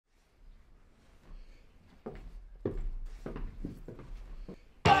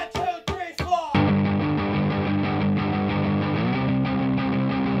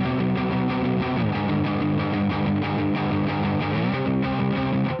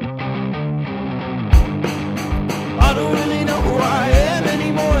I don't really know who I am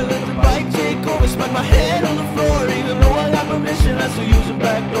anymore. Let the bike take over, smack my head on the floor. Even though I got permission, I still use the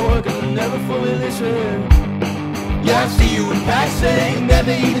back door, cause I never fully listen. Yeah, I see you in passing,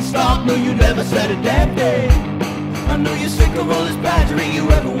 never even stopped, no you never said a damn thing. I know you're sick of all this badgering,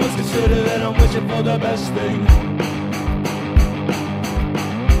 you ever once consider that I'm wishing for the best thing.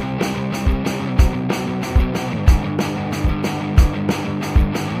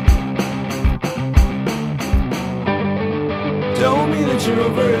 Tell me that you're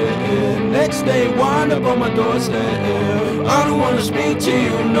over it. Next day, wind up on my doorstep. I don't wanna speak to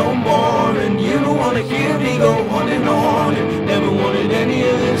you no more, and you don't wanna hear me go on and on. And never wanted any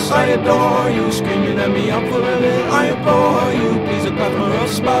of this. I adore you, screaming at me, I'm full of it. I implore you, please look out my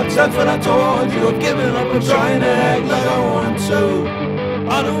rough spots. That's what I told you. I've given up, I'm trying to act like I want to.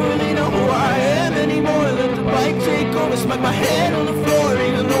 I don't really know who I am anymore. Let the bike take over, smack my head on the floor.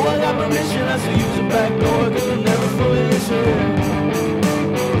 Even though I got permission, I still use the back door, cause I never fully listen.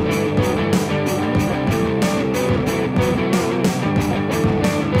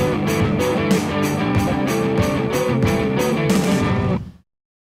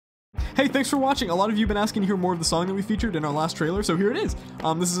 Hey, thanks for watching. A lot of you have been asking to hear more of the song that we featured in our last trailer, so here it is.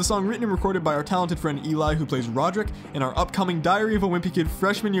 This is a song written and recorded by our talented friend Eli, who plays Rodrick, in our upcoming Diary of a Wimpy Kid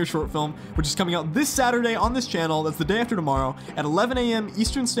freshman year short film, which is coming out this Saturday on this channel. That's the day after tomorrow at 11 a.m.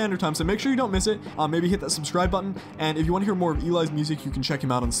 Eastern Standard Time, so make sure you don't miss it. Maybe hit that subscribe button, and if you want to hear more of Eli's music, you can check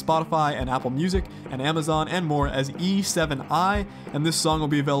him out on Spotify and Apple Music and Amazon and more as E7I, and this song will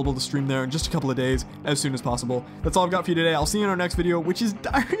be available to stream there in just a couple of days as soon as possible. That's all I've got for you today. I'll see you in our next video, which is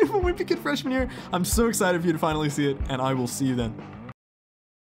Diary of a Wimpy Kid freshman year. I'm so excited for you to finally see it, and I will see you then.